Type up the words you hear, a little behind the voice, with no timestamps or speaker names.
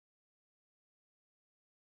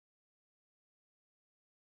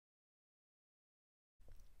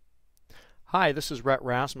Hi, this is Rhett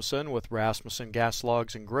Rasmussen with Rasmussen Gas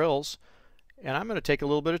Logs and Grills, and I'm going to take a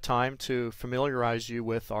little bit of time to familiarize you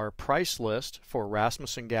with our price list for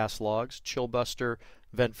Rasmussen gas logs, Chillbuster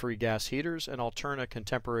vent-free gas heaters, and Alterna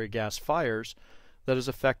contemporary gas fires that is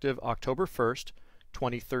effective October 1st,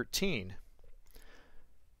 2013.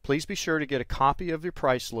 Please be sure to get a copy of your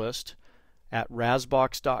price list at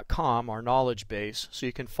rasbox.com, our knowledge base, so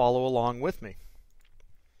you can follow along with me.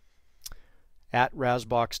 At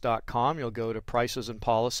rasbox.com, you'll go to Prices and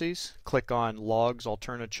Policies, click on Logs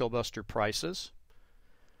Alterna Chillbuster Prices,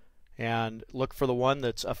 and look for the one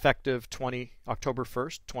that's effective October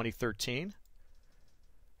 1st, 2013.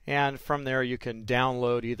 And from there you can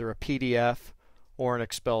download either a PDF or an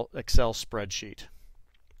Excel spreadsheet.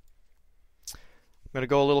 I'm going to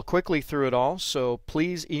go a little quickly through it all, so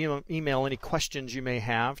please email any questions you may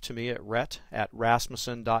have to me at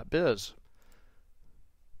rhett@rasmussen.biz.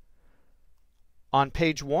 On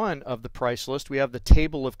page 1 of the price list, we have the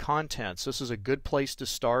table of contents. This is a good place to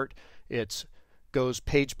start. It goes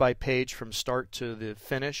page by page from start to the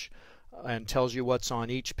finish and tells you what's on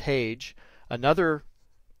each page. Another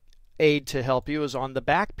aid to help you is on the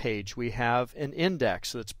back page. We have an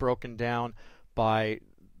index that's broken down by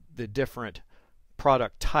the different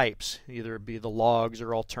product types, either it be the logs or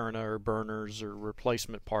Alterna or burners or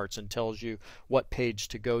replacement parts, and tells you what page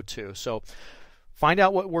to go to. So find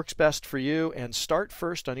out what works best for you and start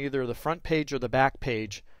first on either the front page or the back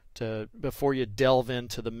page before you delve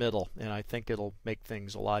into the middle, and I think it'll make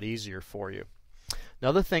things a lot easier for you.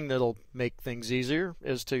 Another thing that'll make things easier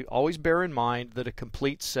is to always bear in mind that a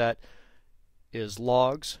complete set is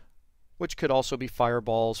logs, which could also be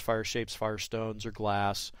fireballs, fire shapes, firestones, or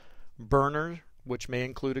glass, burner, which may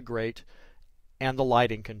include a grate, and the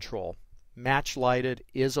lighting control. Match lighted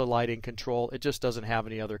is a lighting control, it just doesn't have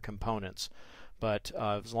any other components. But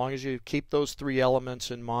as long as you keep those three elements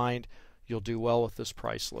in mind, you'll do well with this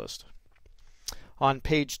price list. On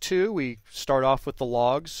page 2, we start off with the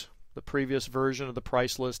logs. The previous version of the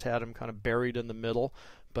price list had them kind of buried in the middle,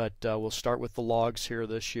 but we'll start with the logs here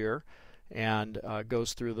this year, and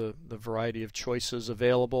goes through the variety of choices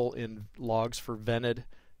available in logs for vented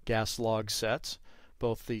gas log sets.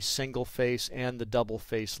 Both the single face and the double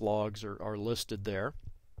face logs are listed there.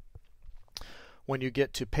 When you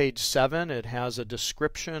get to page 7, it has a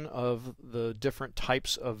description of the different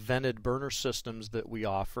types of vented burner systems that we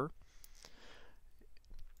offer.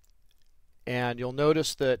 And you'll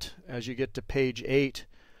notice that as you get to page 8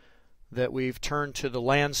 that we've turned to the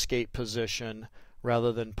landscape position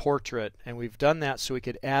rather than portrait, and we've done that so we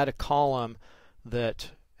could add a column that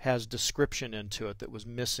has description into it that was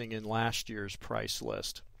missing in last year's price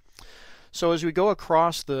list. So as we go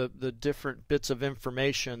across the different bits of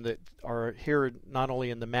information that are here not only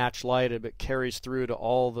in the match lighted but carries through to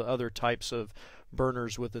all the other types of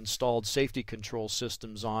burners with installed safety control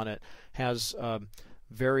systems on it, has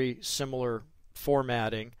very similar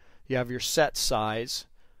formatting. You have your set size,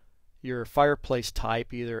 your fireplace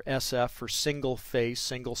type, either SF for single face,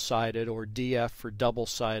 single-sided, or DF for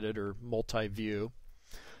double-sided or multi-view.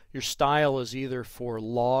 Your style is either for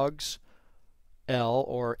logs, L,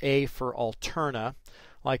 or A for Alterna.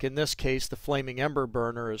 Like in this case, the flaming ember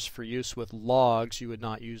burner is for use with logs. You would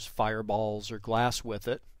not use fireballs or glass with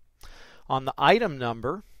it. On the item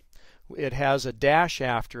number, it has a dash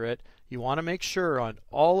after it. You want to make sure on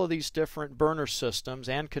all of these different burner systems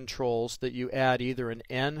and controls that you add either an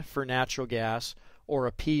N for natural gas or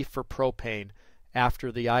a P for propane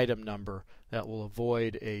after the item number. That will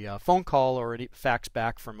avoid a phone call or a fax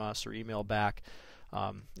back from us or email back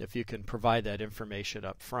if you can provide that information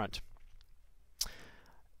up front.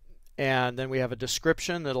 And then we have a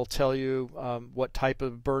description that'll tell you what type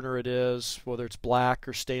of burner it is, whether it's black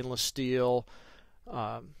or stainless steel.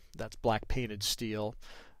 That's black painted steel.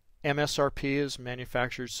 MSRP is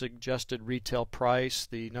manufacturer's suggested retail price,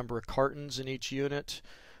 the number of cartons in each unit,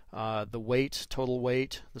 the weight, total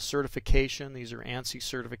weight, the certification. These are ANSI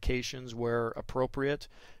certifications where appropriate,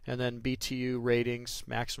 and then BTU ratings,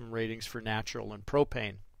 maximum ratings for natural and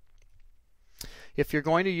propane. If you're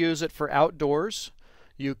going to use it for outdoors,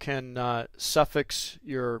 you can suffix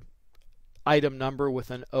your item number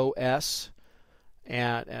with an OS,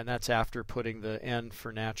 and that's after putting the N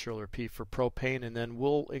for natural or P for propane, and then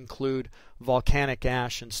we'll include volcanic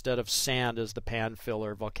ash instead of sand as the pan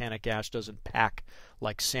filler. Volcanic ash doesn't pack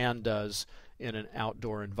like sand does in an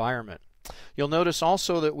outdoor environment. You'll notice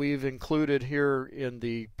also that we've included here in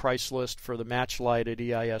the price list for the match lighted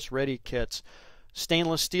EIS ready kits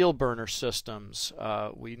stainless steel burner systems.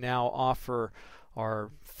 We now offer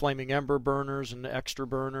our flaming ember burners and extra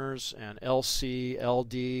burners and LC,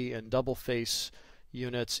 LD, and double face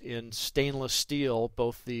units in stainless steel,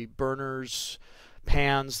 both the burners,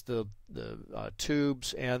 pans, the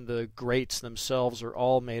tubes, and the grates themselves are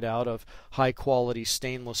all made out of high quality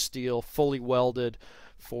stainless steel, fully welded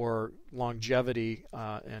for longevity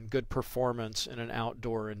and good performance in an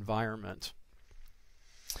outdoor environment.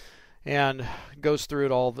 And goes through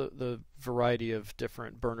it all, the variety of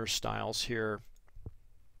different burner styles here.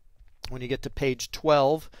 When you get to page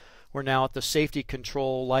 12, we're now at the safety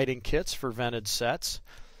control lighting kits for vented sets.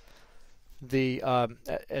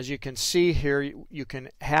 As you can see here, you can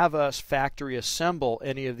have us factory assemble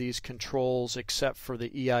any of these controls except for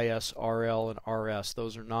the EIS RL and RS.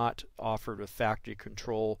 Those are not offered with factory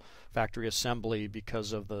assembly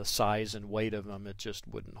because of the size and weight of them. It just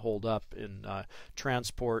wouldn't hold up in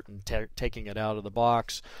transport and taking it out of the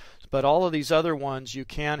box. But all of these other ones you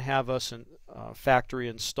can have us factory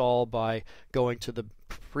install by going to the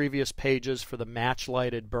previous pages for the match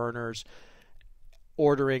lighted burners,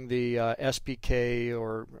 ordering the SPK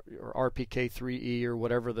or RPK3E or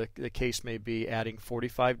whatever the case may be, adding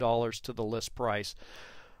 $45 to the list price.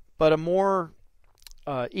 But a more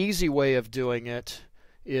easy way of doing it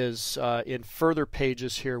is in further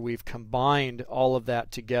pages here we've combined all of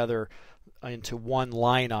that together into one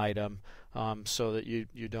line item so that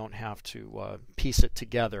you don't have to piece it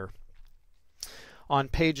together. On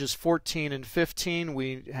pages 14 and 15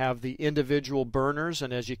 we have the individual burners,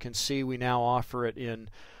 and as you can see we now offer it in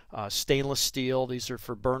stainless steel. These are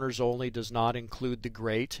for burners only, does not include the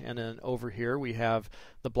grate. And then over here we have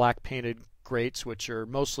the black painted grates, which are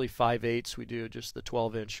mostly 5/8. We do just the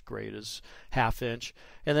 12-inch grate is 1/2 inch.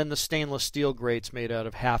 And then the stainless steel grates made out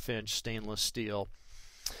of 1/2 inch stainless steel.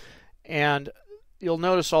 And you'll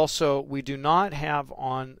notice also we do not have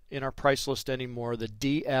in our price list anymore the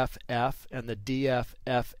DFF and the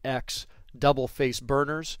DFFX double face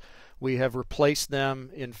burners. We have replaced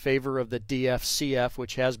them in favor of the DFCF,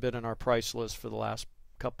 which has been in our price list for the last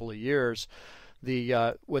couple of years.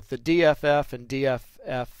 With the DFF and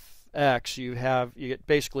DFFX, you get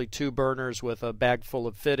basically two burners with a bag full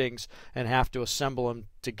of fittings and have to assemble them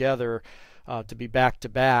together to be back to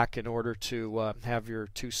back in order to have your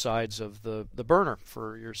two sides of the burner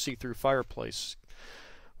for your see-through fireplace.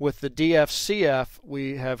 With the DFCF,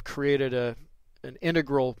 we have created an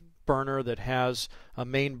integral burner that has a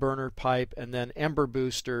main burner pipe and then ember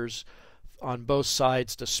boosters on both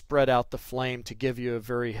sides to spread out the flame to give you a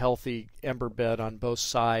very healthy ember bed on both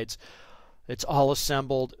sides. It's all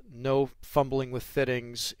assembled, no fumbling with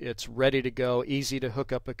fittings. It's ready to go, easy to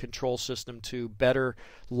hook up a control system to, better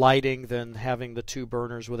lighting than having the two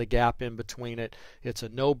burners with a gap in between it. It's a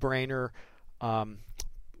no-brainer.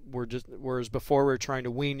 Whereas before we were trying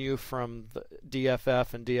to wean you from the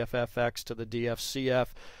DFF and DFFX to the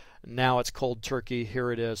DFCF, now it's cold turkey.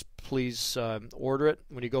 Here it is. Please order it.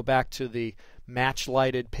 When you go back to the match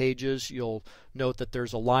lighted pages, you'll note that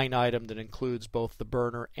there's a line item that includes both the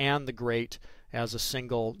burner and the grate as a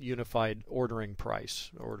single unified ordering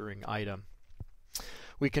item.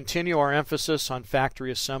 We continue our emphasis on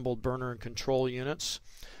factory assembled burner and control units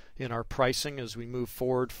in our pricing as we move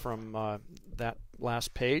forward from that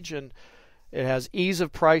last page, and it has ease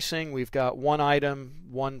of pricing. We've got one item,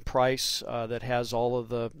 one price that has all of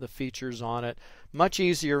the features on it. Much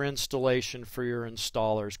easier installation for your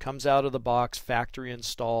installers. Comes out of the box, factory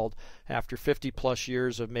installed. After 50 plus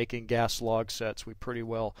years of making gas log sets, we pretty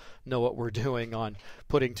well know what we're doing on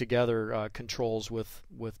putting together controls with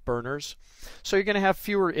burners. So you're going to have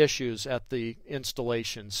fewer issues at the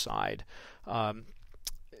installation side.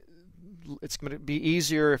 It's going to be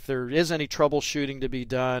easier if there is any troubleshooting to be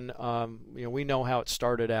done. We know how it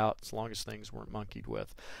started out, as long as things weren't monkeyed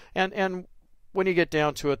with. And when you get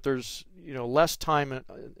down to it, there's less time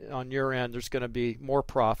on your end. There's going to be more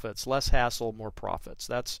profits, less hassle, more profits.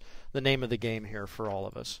 That's the name of the game here for all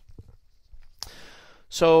of us.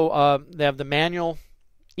 So they have the manual,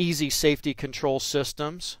 easy safety control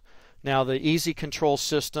systems. Now the easy control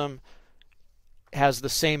system has the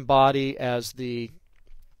same body as the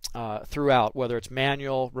throughout, whether it's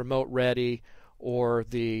manual, remote ready, or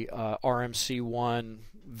the RMC1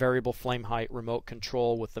 variable flame height remote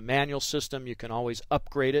control. With the manual system, you can always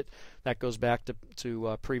upgrade it. That goes back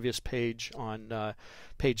to previous page on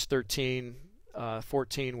page 13,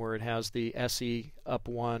 14, where it has the SE up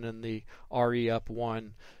 1 and the RE up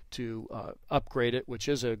 1 to upgrade it, which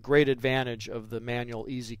is a great advantage of the manual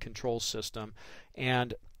easy control system.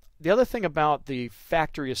 And the other thing about the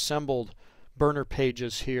factory assembled burner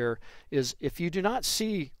pages here is if you do not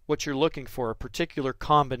see what you're looking for, a particular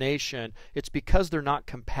combination, it's because they're not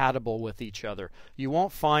compatible with each other. You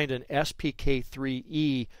won't find an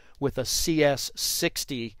SPK3E with a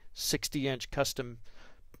CS60 60-inch custom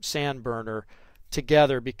sand burner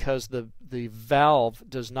together because the valve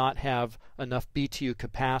does not have enough BTU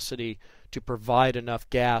capacity to provide enough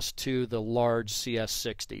gas to the large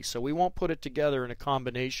CS60. So we won't put it together in a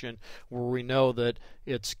combination where we know that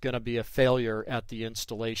it's going to be a failure at the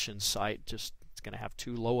installation site. Just it's going to have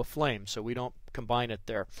too low a flame, so we don't combine it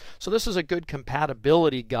there. So this is a good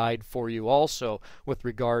compatibility guide for you also with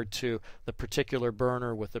regard to the particular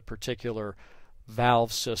burner with the particular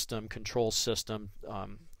valve system, control system.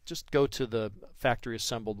 Just go to the factory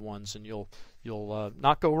assembled ones and you'll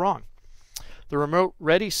not go wrong. The remote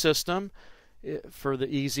ready system for the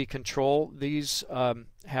easy control, these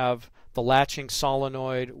have the latching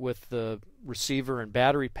solenoid with the receiver and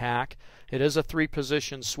battery pack. It is a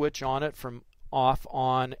 3-position switch on it from off,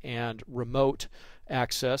 on, and remote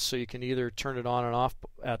access, so you can either turn it on and off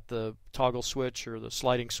at the toggle switch or the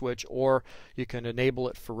sliding switch, or you can enable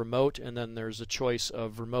it for remote, and then there's a choice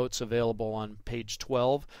of remotes available on page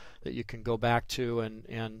 12 that you can go back to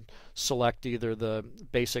and select either the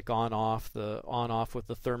basic on-off, the on-off with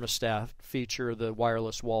the thermostat feature, the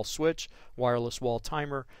wireless wall switch, wireless wall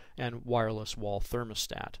timer, and wireless wall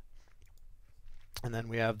thermostat. And then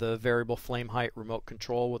we have the variable flame height remote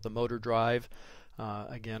control with the motor drive,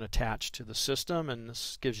 again attached to the system, and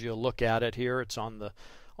this gives you a look at it here. It's on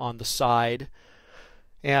the side,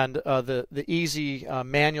 and the easy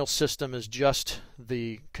manual system is just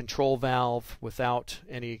the control valve without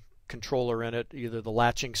any controller in it, either the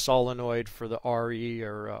latching solenoid for the RE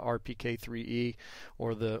or RPK3E,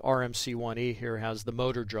 or the RMC1E here has the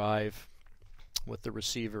motor drive with the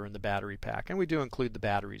receiver and the battery pack, and we do include the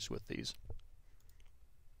batteries with these.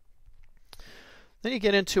 Then you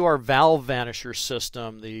get into our valve vanisher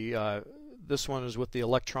system. This one is with the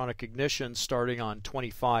electronic ignition starting on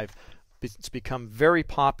 25. It's become very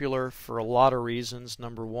popular for a lot of reasons.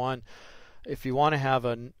 Number one, if you want to have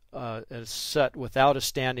a set without a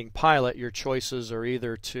standing pilot, your choices are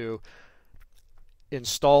either to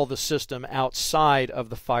install the system outside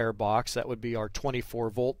of the firebox. That would be our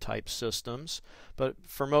 24-volt type systems. But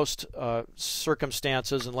for most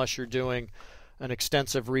circumstances, unless you're doing an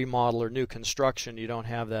extensive remodel or new construction, you don't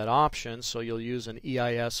have that option, so you'll use an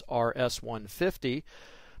EIS RS150,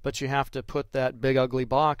 but you have to put that big ugly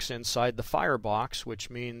box inside the firebox, which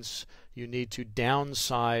means you need to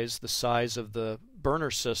downsize the size of the burner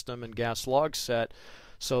system and gas log set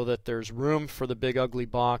so that there's room for the big ugly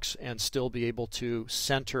box and still be able to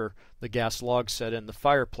center the gas log set in the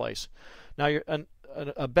fireplace. Now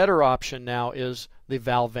a better option now is the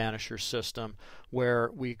valve vanisher system, where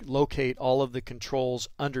we locate all of the controls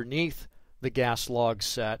underneath the gas log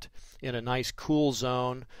set in a nice cool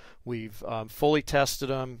zone. We've fully tested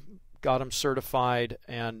them, got them certified,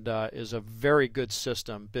 and is a very good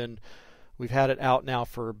system. We've had it out now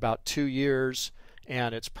for about 2 years,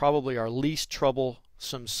 and it's probably our least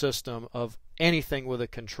troublesome system of anything with a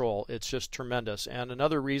control. It's just tremendous. And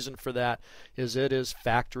another reason for that is it is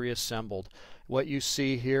factory assembled. What you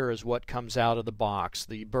see here is what comes out of the box.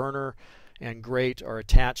 The burner and grate are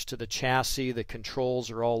attached to the chassis. The controls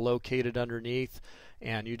are all located underneath,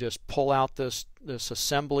 and you just pull out this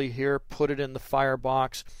assembly here, put it in the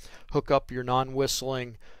firebox, hook up your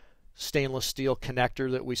non-whistling stainless steel connector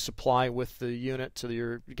that we supply with the unit to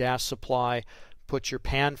your gas supply, put your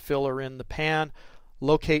pan filler in the pan,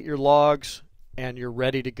 locate your logs, and you're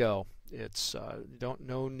ready to go. It's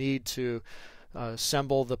no need to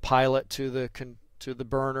assemble the pilot to the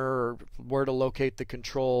burner or where to locate the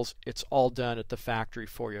controls. It's all done at the factory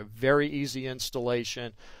for you. Very easy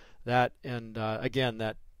installation. That and again,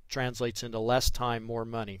 that translates into less time, more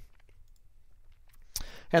money.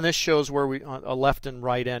 And this shows where we a left and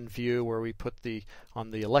right end view where we put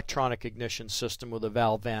on the electronic ignition system with a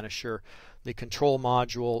valve vanisher. The control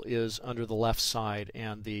module is under the left side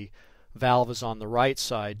and the valve is on the right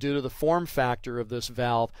side. Due to the form factor of this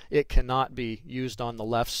valve, it cannot be used on the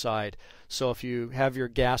left side. So if you have your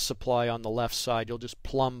gas supply on the left side, you'll just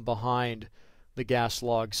plumb behind the gas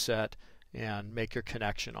log set and make your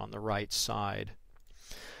connection on the right side.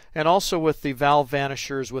 And also with the valve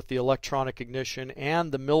vanishers with the electronic ignition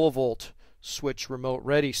and the millivolt switch remote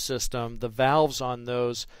ready system, the valves on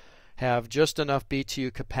those have just enough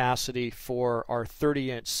BTU capacity for our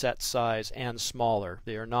 30-inch set size and smaller.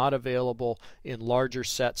 They are not available in larger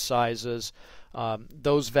set sizes.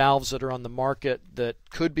 Those valves that are on the market that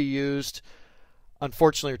could be used,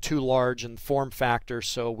 unfortunately, are too large in form factor,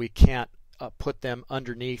 so we can't put them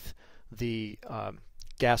underneath the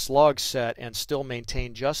gas log set and still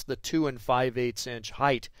maintain just the 2 5/8 inch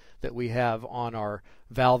height that we have on our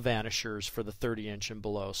valve vanishers for the 30-inch and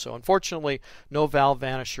below. So unfortunately, no valve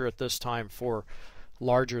vanisher at this time for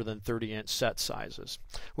larger than 30-inch set sizes.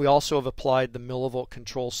 We also have applied the millivolt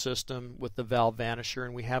control system with the valve vanisher,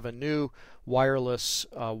 and we have a new wireless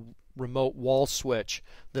remote wall switch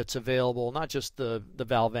that's available, not just the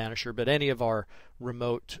valve vanisher, but any of our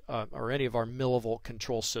remote or any of our millivolt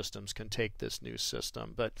control systems can take this new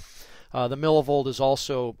system. But the millivolt is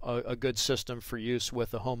also a good system for use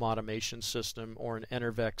with a home automation system or an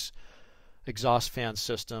Enervex exhaust fan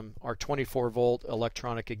system. Our 24-volt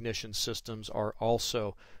electronic ignition systems are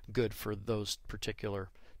also good for those particular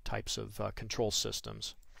types of control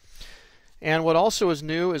systems. And what also is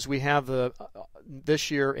new is we have this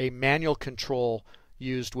year a manual control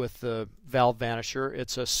used with the valve vanisher.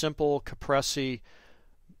 It's a simple Caprese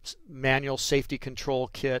manual safety control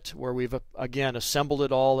kit where we've again assembled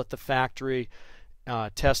it all at the factory,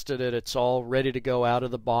 tested it. It's all ready to go out of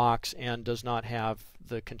the box and does not have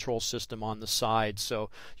the control system on the side. So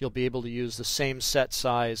you'll be able to use the same set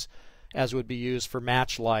size as would be used for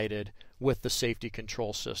match lighted with the safety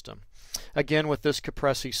control system. Again, with this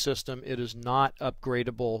Caprese system, it is not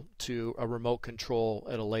upgradable to a remote control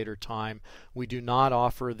at a later time. We do not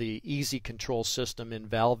offer the easy control system in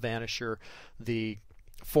valve vanisher. The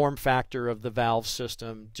form factor of the valve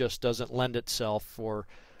system just doesn't lend itself for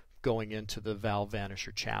going into the valve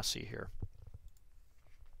vanisher chassis here.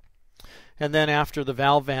 And then after the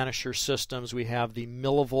valve vanisher systems, we have the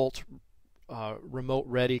millivolt remote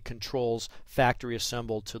ready controls factory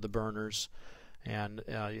assembled to the burners. And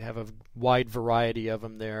you have a wide variety of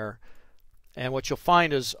them there. And what you'll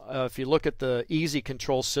find is if you look at the easy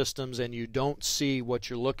control systems and you don't see what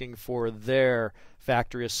you're looking for there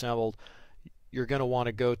factory assembled, you're going to want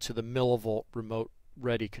to go to the millivolt remote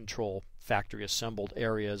ready control factory assembled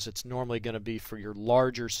areas. It's normally going to be for your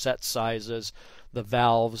larger set sizes. The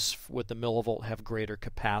valves with the millivolt have greater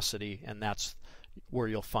capacity, and that's where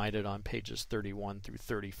you'll find it on pages 31 through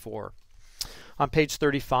 34. On page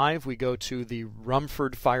 35, we go to the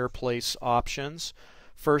Rumford fireplace options.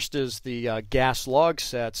 First is the gas log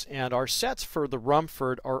sets, and our sets for the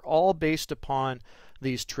Rumford are all based upon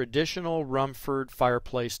these traditional Rumford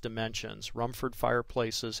fireplace dimensions. Rumford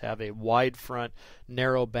fireplaces have a wide front,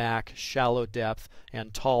 narrow back, shallow depth,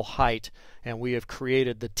 and tall height, and we have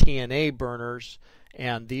created the TNA burners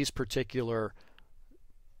and these particular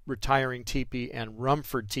retiring teepee and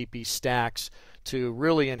Rumford teepee stacks to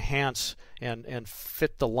really enhance and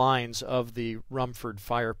fit the lines of the Rumford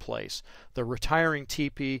fireplace. The retiring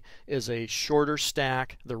teepee is a shorter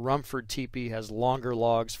stack. The Rumford teepee has longer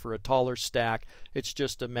logs for a taller stack. It's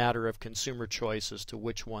just a matter of consumer choice as to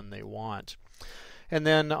which one they want. And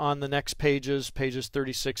then on the next pages, pages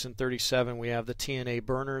 36 and 37, we have the TNA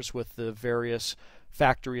burners with the various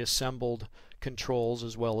factory assembled controls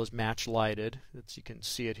as well as match lighted. You can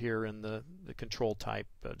see it here in the control type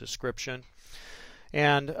description.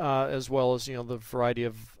 And as well as the variety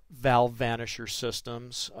of valve vanisher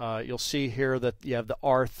systems. You'll see here that you have the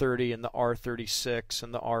R30 and the R36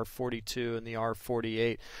 and the R42 and the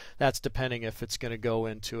R48. That's depending if it's going to go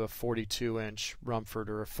into a 42-inch Rumford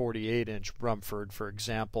or a 48-inch Rumford, for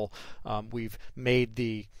example. We've made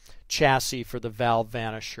the chassis for the valve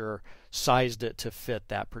vanisher, sized it to fit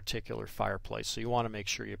that particular fireplace. So you want to make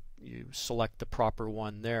sure you select the proper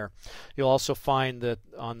one there. You'll also find that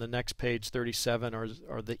on the next page, 37,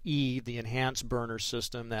 or the E, the enhanced burner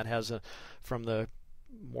system, that has from the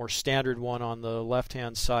more standard one on the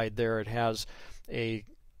left-hand side there, it has a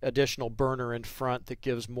additional burner in front that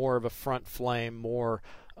gives more of a front flame, more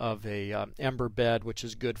of a ember bed, which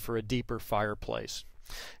is good for a deeper fireplace.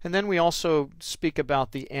 And then we also speak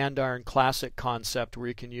about the Andiron Classic concept, where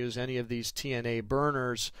you can use any of these TNA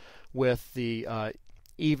burners with the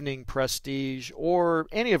Evening Prestige or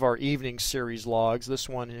any of our Evening Series logs. This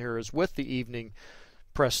one here is with the Evening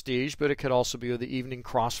Prestige, but it could also be with the Evening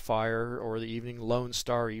Crossfire or the Evening Lone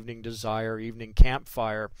Star, Evening Desire, Evening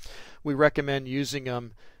Campfire. We recommend using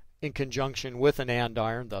them in conjunction with an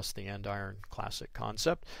andiron, thus the Andiron Classic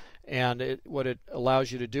concept. And what it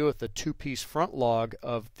allows you to do with the two-piece front log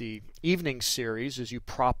of the Evening Series is you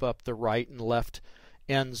prop up the right and left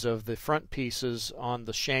ends of the front pieces on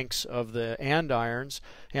the shanks of the andirons,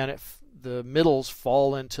 and the middles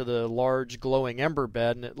fall into the large glowing ember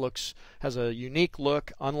bed, and it has a unique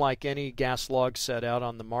look, unlike any gas log set out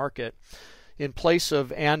on the market. In place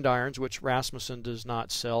of andirons, which Rasmussen does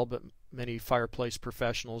not sell, but many fireplace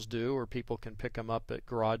professionals do, or people can pick them up at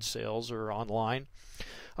garage sales or online.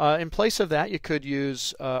 In place of that, you could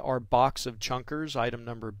use our box of chunkers, item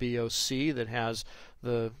number BOC, that has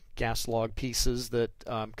the gas log pieces that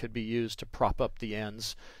could be used to prop up the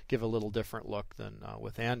ends, give a little different look than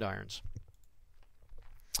with andirons.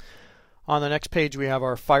 On the next page we have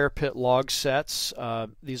our fire pit log sets.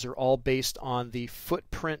 These are all based on the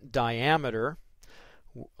footprint diameter,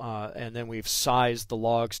 and then we've sized the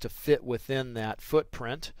logs to fit within that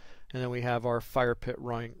footprint. And then we have our fire pit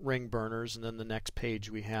ring burners, and then the next page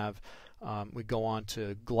we have we go on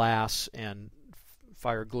to glass and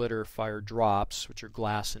fire glitter, fire drops, which are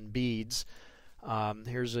glass and beads.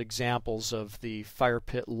 Here's examples of the fire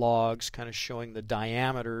pit logs, kind of showing the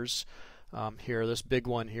diameters. Here, this big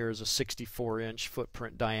one here is a 64-inch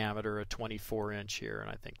footprint diameter, a 24-inch here, and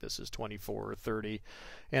I think this is 24 or 30.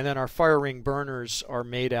 And then our fire ring burners are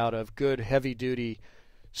made out of good heavy-duty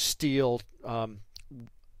steel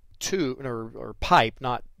tube or pipe,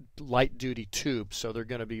 not light-duty tube, so they're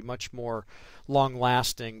going to be much more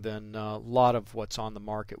long-lasting than a lot of what's on the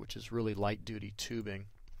market, which is really light-duty tubing.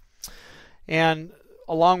 And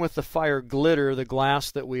along with the fire glitter, the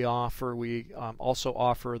glass that we offer, we also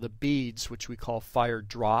offer the beads, which we call fire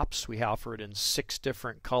drops. We offer it in 6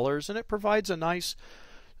 different colors, and it provides a nice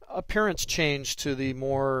appearance change to the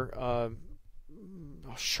more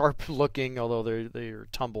sharp looking, although they are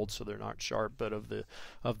tumbled so they're not sharp, but of the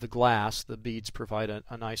glass, the beads provide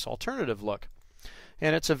a nice alternative look.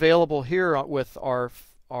 And it's available here with our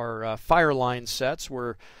fire line sets,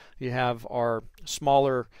 where you have our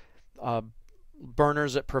smaller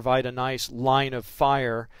burners that provide a nice line of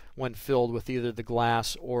fire when filled with either the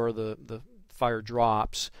glass or the fire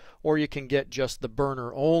drops, or you can get just the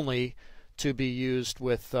burner only to be used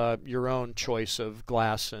with your own choice of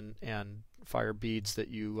glass and fire beads that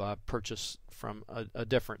you purchase from a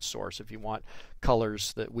different source if you want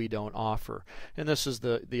colors that we don't offer. And this is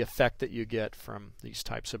the effect that you get from these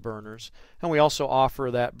types of burners. And we also offer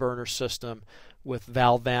that burner system with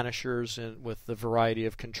valve vanishers and with the variety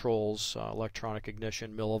of controls, electronic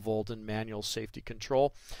ignition, millivolt, and manual safety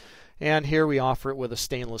control. And here we offer it with a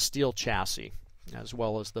stainless steel chassis as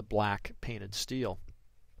well as the black painted steel.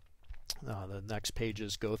 The next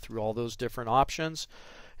pages go through all those different options.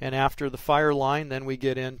 And after the fire line, then we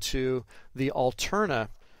get into the Alterna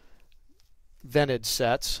vented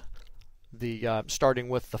sets, starting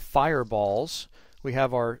with the fireballs. We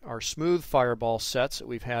have our smooth fireball sets that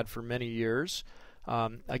we've had for many years.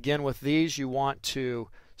 Again, with these, you want to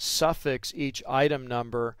suffix each item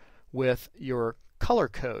number with your color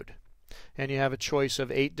code. And you have a choice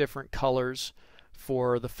of 8 different colors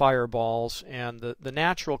for the fireballs, and the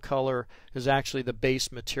natural color is actually the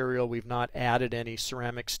base material. We've not added any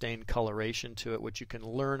ceramic stain coloration to it, which you can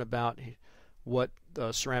learn about what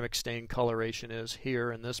the ceramic stain coloration is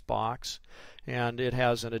here in this box, and it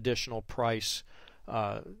has an additional price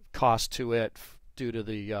cost to it due to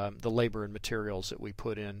the labor and materials that we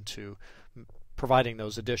put into providing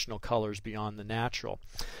those additional colors beyond the natural.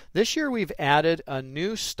 This year we've added a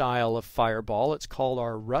new style of fireball. It's called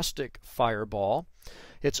our rustic fireball.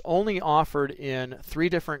 It's only offered in 3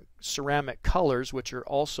 different ceramic colors, which are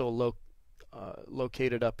also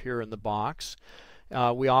located up here in the box.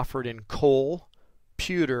 We offer it in coal,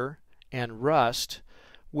 pewter, and rust.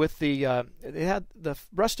 With the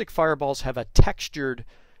rustic fireballs have a textured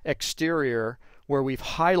exterior where we've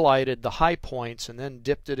highlighted the high points and then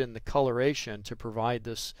dipped it in the coloration to provide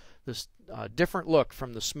this different look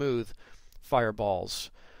from the smooth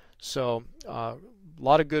fireballs. So a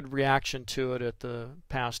lot of good reaction to it at the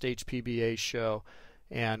past HPBA show,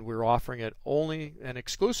 and we're offering it only and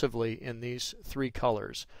exclusively in these 3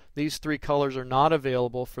 colors. These 3 colors are not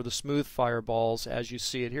available for the smooth fireballs as you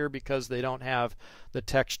see it here because they don't have the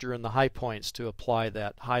texture and the high points to apply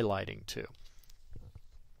that highlighting to.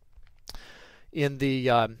 In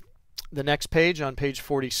the next page, on page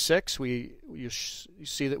 46, you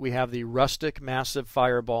see that we have the rustic massive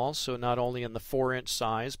fireballs, so not only in the 4-inch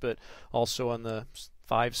size, but also in the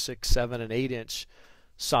 5, 6, 7, and 8-inch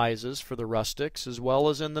sizes for the rustics, as well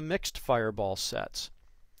as in the mixed fireball sets.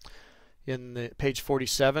 In the page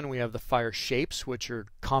 47, we have the fire shapes, which are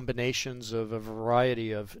combinations of a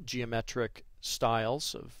variety of geometric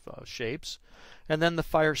styles of shapes. And then the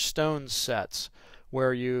fire stone sets,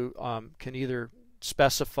 where you can either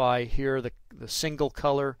specify here the single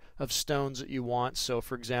color of stones that you want. So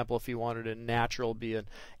for example, if you wanted a natural, be an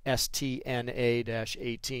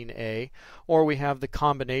STNA-18A, or we have the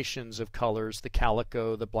combinations of colors, the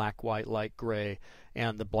calico, the black, white, light gray,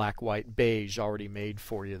 and the black, white, beige already made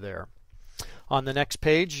for you there. On the next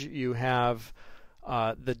page you have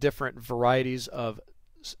the different varieties of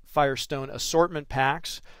Firestone assortment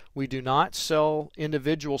packs. We do not sell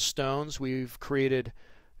individual stones. We've created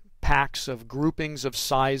packs of groupings of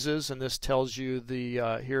sizes, and this tells you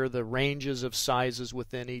here are the ranges of sizes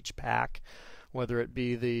within each pack, whether it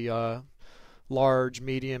be the large,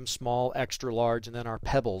 medium, small, extra large, and then our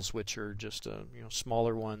pebbles, which are just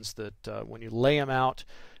smaller ones that when you lay them out,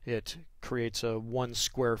 it creates a 1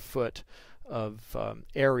 square foot of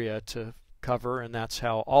area to cover, and that's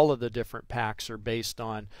how all of the different packs are based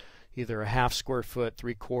on either a 1/2 square foot,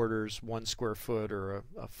 3/4, 1 square foot, or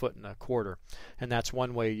a 1.25 feet. And that's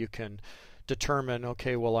one way you can determine,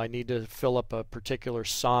 okay, well, I need to fill up a particular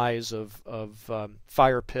size of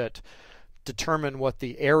fire pit, determine what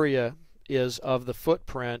the area is of the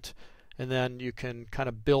footprint, and then you can kind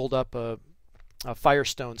of build up a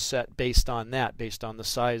Firestone set based on that, based on the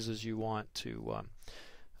sizes you want to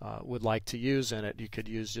would like to use in it. You could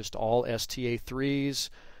use just all STA3s,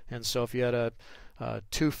 and so if you had a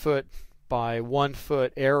 2 foot by 1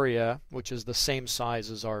 foot area, which is the same size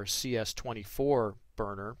as our CS24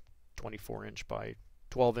 burner, 24 inch by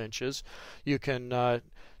 12 inches, you can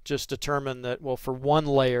just determine that, well, for 1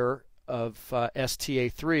 layer of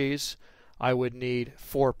STA3s, I would need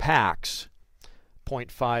 4 packs.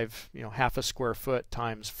 0.5, 1/2 square foot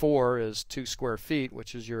times 4 is 2 square feet,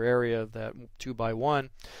 which is your area of that 2 by 1.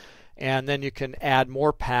 And then you can add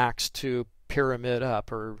more packs to pyramid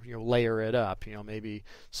up, or layer it up. Maybe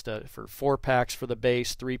for 4 packs for the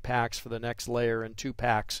base, 3 packs for the next layer, and 2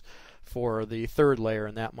 packs for the third layer,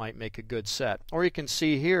 and that might make a good set. Or you can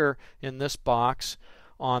see here in this box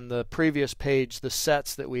on the previous page, the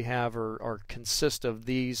sets that we have consist of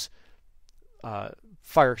these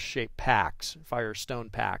fire-shaped packs, Firestone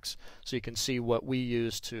packs. So you can see what we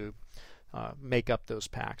use to make up those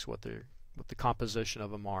packs, what the composition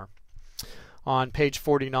of them are. On page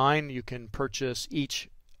 49, you can purchase each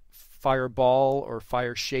fireball or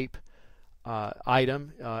fire shape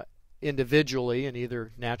item individually in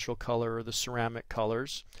either natural color or the ceramic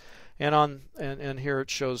colors. And here it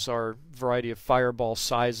shows our variety of fireball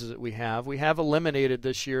sizes that we have. We have eliminated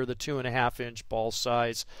this year the 2.5 inch ball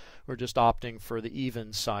size. We're just opting for the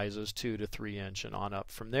even sizes, 2 to 3 inch and on up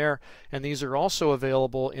from there. And these are also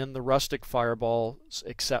available in the rustic fireballs,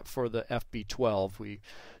 except for the FB12. We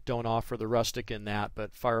don't offer the rustic in that,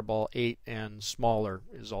 but Fireball 8 and smaller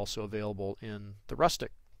is also available in the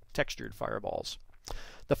rustic textured fireballs.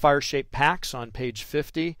 The fire shape packs on page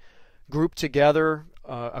 50 group together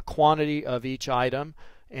a quantity of each item,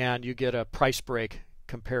 and you get a price break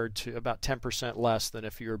compared to about 10% less than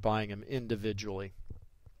if you were buying them individually.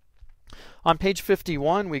 On page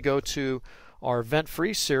 51, we go to our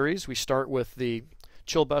vent-free series. We start with the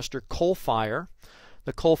Chillbuster Coal Fire.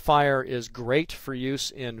 The Coal Fire is great for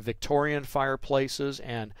use in Victorian fireplaces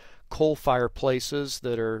and coal fireplaces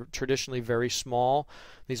that are traditionally very small.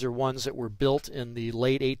 These are ones that were built in the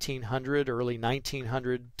late 1800, early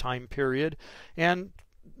 1900 time period, and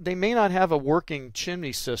they may not have a working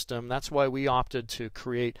chimney system. That's why we opted to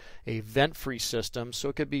create a vent-free system, so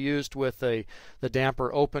it could be used with the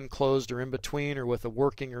damper open, closed, or in between, or with a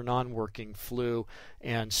working or non-working flue,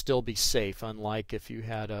 and still be safe. Unlike if you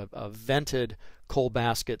had a vented coal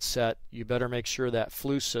basket set, you better make sure that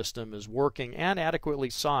flue system is working and adequately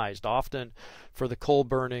sized. Often for the coal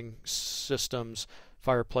burning systems,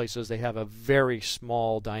 fireplaces, they have a very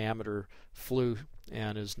small diameter flue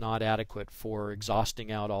and is not adequate for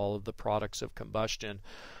exhausting out all of the products of combustion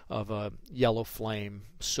of a yellow flame,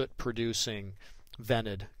 soot-producing,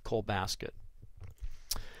 vented coal basket.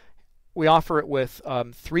 We offer it with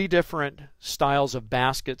 3 different styles of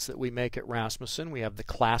baskets that we make at Rasmussen. We have the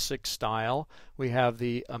classic style, we have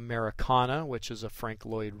the Americana, which is a Frank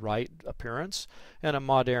Lloyd Wright appearance, and a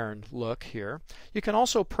modern look here. You can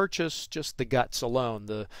also purchase just the guts alone,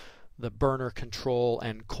 the burner control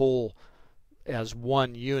and coal as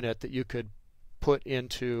one unit that you could put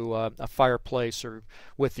into a fireplace or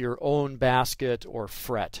with your own basket or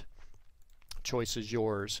fret. Choice is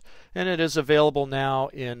yours. And it is available now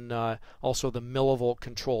in also the millivolt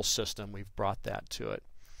control system. We've brought that to it.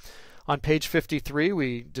 On page 53,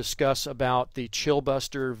 we discuss about the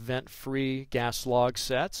Chillbuster vent-free gas log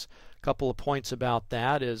sets. A couple of points about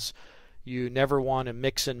that is you never want to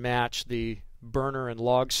mix and match the burner and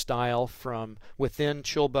log style from within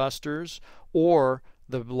Chillbusters or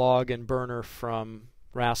the log and burner from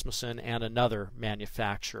Rasmussen and another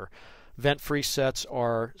manufacturer. Vent-free sets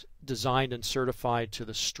are designed and certified to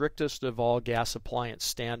the strictest of all gas appliance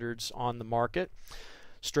standards on the market,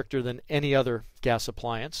 stricter than any other gas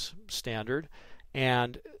appliance standard,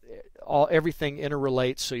 and everything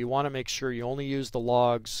interrelates, so you want to make sure you only use the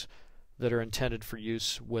logs that are intended for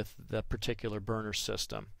use with the particular burner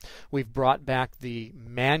system. We've brought back the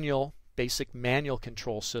basic manual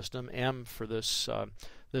control system, M, for this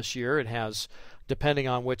year. It has, depending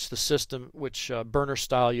on which burner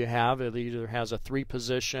style you have, it either has a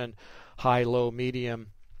 3-position high, low, medium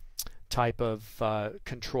type of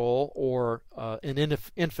control, or an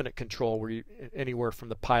infinite control where you, anywhere from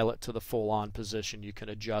the pilot to the full-on position, you can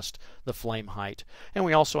adjust the flame height. And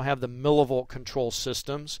we also have the millivolt control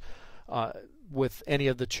systems with any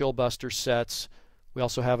of the Chillbuster sets. We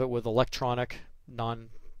also have it with electronic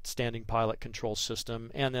non-standing pilot control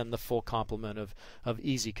system, and then the full complement of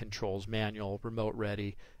easy controls, manual, remote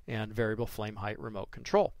ready, and variable flame height remote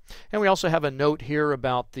control. And we also have a note here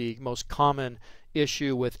about the most common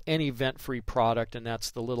issue with any vent-free product, and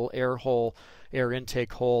that's the little air hole, air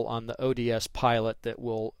intake hole on the ODS pilot that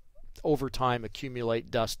will over time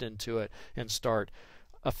accumulate dust into it and start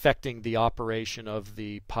affecting the operation of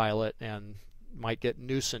the pilot and might get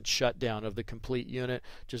nuisance shutdown of the complete unit.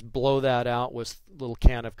 Just blow that out with a little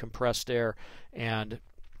can of compressed air and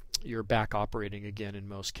you're back operating again in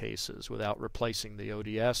most cases without replacing the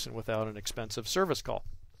ODS and without an expensive service call.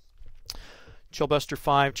 Chillbuster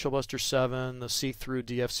 5, Chillbuster 7, the see-through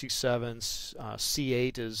DFC7,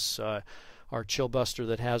 C8 is our Chillbuster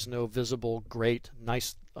that has no visible grate,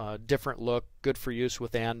 nice different look, good for use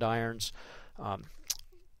with andirons,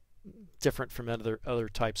 different from other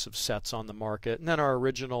types of sets on the market. And then our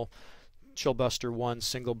original Chillbuster 1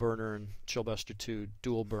 single burner and Chillbuster 2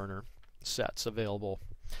 dual burner sets available.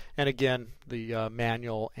 And again, the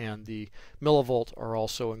manual and the millivolt are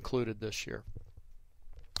also included this year.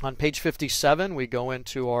 On page 57, we go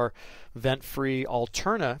into our vent-free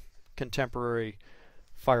Alterna contemporary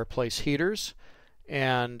fireplace heaters.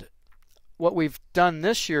 And what we've done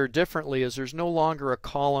this year differently is there's no longer a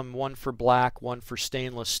column, one for black, one for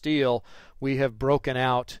stainless steel. We have broken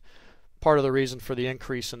out, part of the reason for the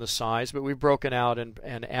increase in the size, but we've broken out and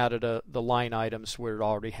added the line items where it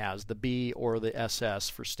already has the B or the SS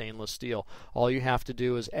for stainless steel. All you have to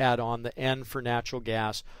do is add on the N for natural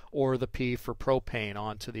gas or the P for propane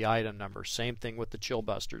onto the item number. Same thing with the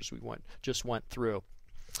Chillbusters we just went through.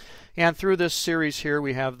 And through this series here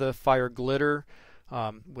we have the Fire Glitter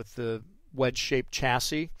with the wedge-shaped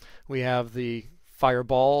chassis. We have the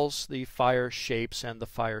Fireballs, the Fire Shapes, and the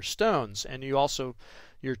Fire Stones. And you also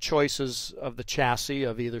your choices of the chassis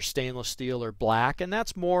of either stainless steel or black, and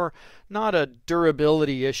that's more not a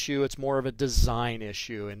durability issue, it's more of a design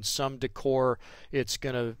issue. In some decor it's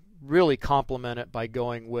going to really complement it by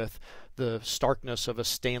going with the starkness of a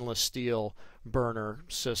stainless steel burner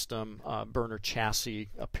system, burner chassis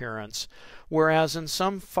appearance, whereas in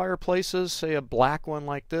some fireplaces, say a black one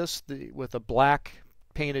like this, with a black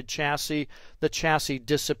painted chassis, the chassis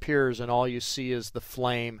disappears and all you see is the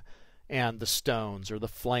flame and the stones, or the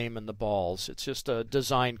flame and the balls. It's just a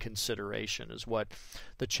design consideration is what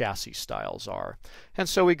the chassis styles are. And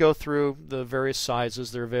so we go through the various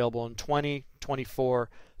sizes. They're available in 20, 24,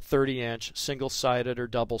 30-inch, single-sided or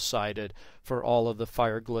double-sided for all of the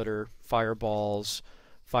Fire Glitter, Fireballs,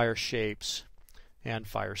 Fire Shapes, and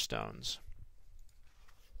Fire Stones.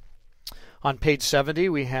 On page 70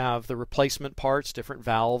 we have the replacement parts, different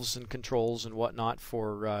valves and controls and whatnot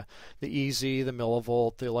for the Easy, the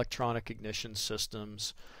millivolt, the electronic ignition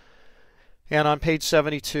systems. And on page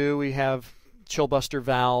 72 we have Chillbuster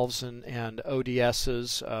valves and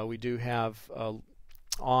ODSs. We do have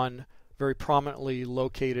very prominently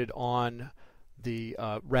located on the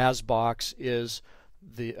RAS box is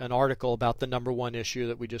an article about the #1 issue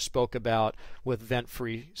that we just spoke about with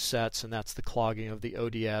vent-free sets, and that's the clogging of the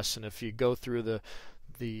ODS. And if you go through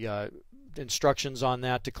the instructions on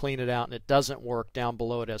that to clean it out and it doesn't work, down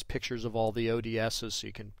below it has pictures of all the ODSs so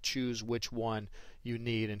you can choose which one you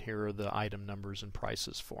need, and here are the item numbers and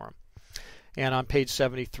prices for them. And on page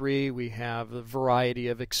 73 we have a variety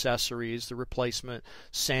of accessories, the replacement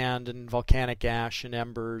sand and volcanic ash and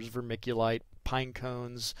embers, vermiculite, pine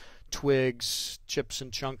cones, twigs, chips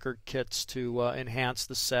and chunker kits to enhance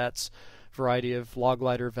the sets, variety of log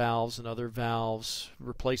lighter valves and other valves,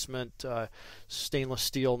 replacement stainless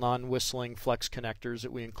steel non-whistling flex connectors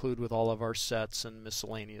that we include with all of our sets, and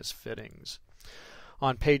miscellaneous fittings.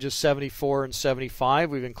 On pages 74 and 75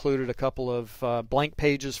 we've included a couple of blank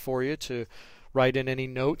pages for you to write in any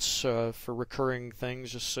notes for recurring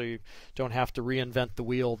things, just so you don't have to reinvent the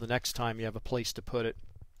wheel the next time you have a place to put it.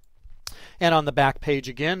 And on the back page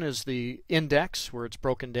again is the index, where it's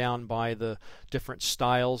broken down by the different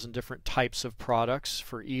styles and different types of products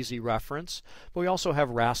for easy reference. But we also have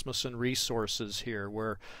Rasmussen resources here,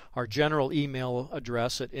 where our general email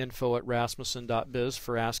address at info@rasmussen.biz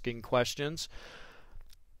for asking questions.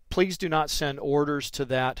 Please do not send orders to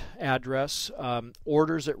that address.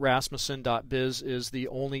 Orders@rasmussen.biz is the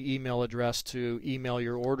only email address to email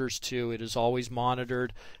your orders to. It is always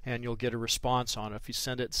monitored and you'll get a response on it. If you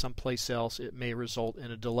send it someplace else, it may result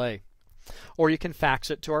in a delay. Or you can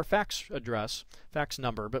fax it to our fax address, fax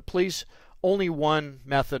number. But please only one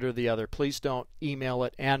method or the other. Please don't email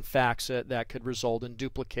it and fax it. That could result in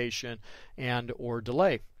duplication and or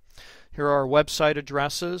delay. Here are our website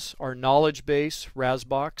addresses, our knowledge base,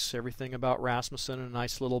 Rasbox, everything about Rasmussen in a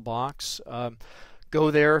nice little box.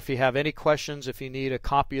 Go there if you have any questions, if you need a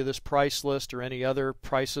copy of this price list or any other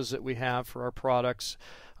prices that we have for our products.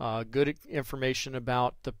 Good information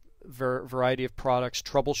about the variety of products,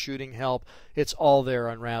 troubleshooting help. It's all there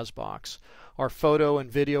on Rasbox. Our photo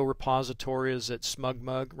and video repository is at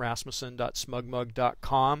SmugMug,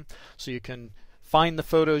 rasmussen.smugmug.com, so you can find the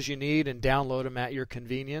photos you need and download them at your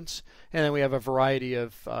convenience. And then we have a variety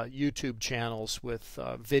of YouTube channels with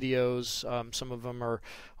videos. Some of them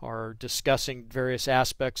are discussing various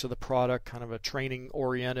aspects of the product, kind of a training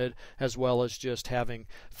oriented, as well as just having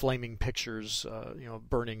flaming pictures,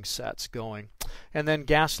 burning sets going. And then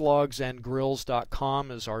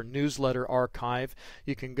gaslogsandgrills.com is our newsletter archive.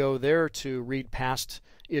 You can go there to read past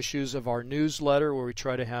issues of our newsletter, where we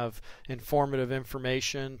try to have informative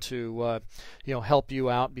information to help you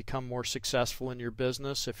out become more successful in your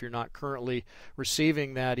business. If you're not currently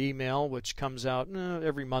receiving that email, which comes out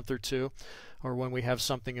every month or two, or when we have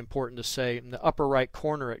something important to say, in the upper right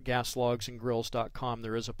corner at gaslogsandgrills.com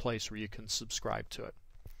there is a place where you can subscribe to it.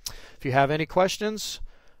 If you have any questions,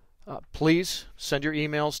 please send your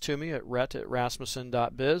emails to me at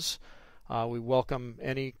rhett@rasmussen.biz. We welcome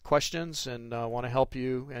any questions and want to help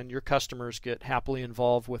you and your customers get happily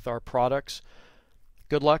involved with our products.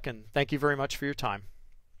 Good luck, and thank you very much for your time.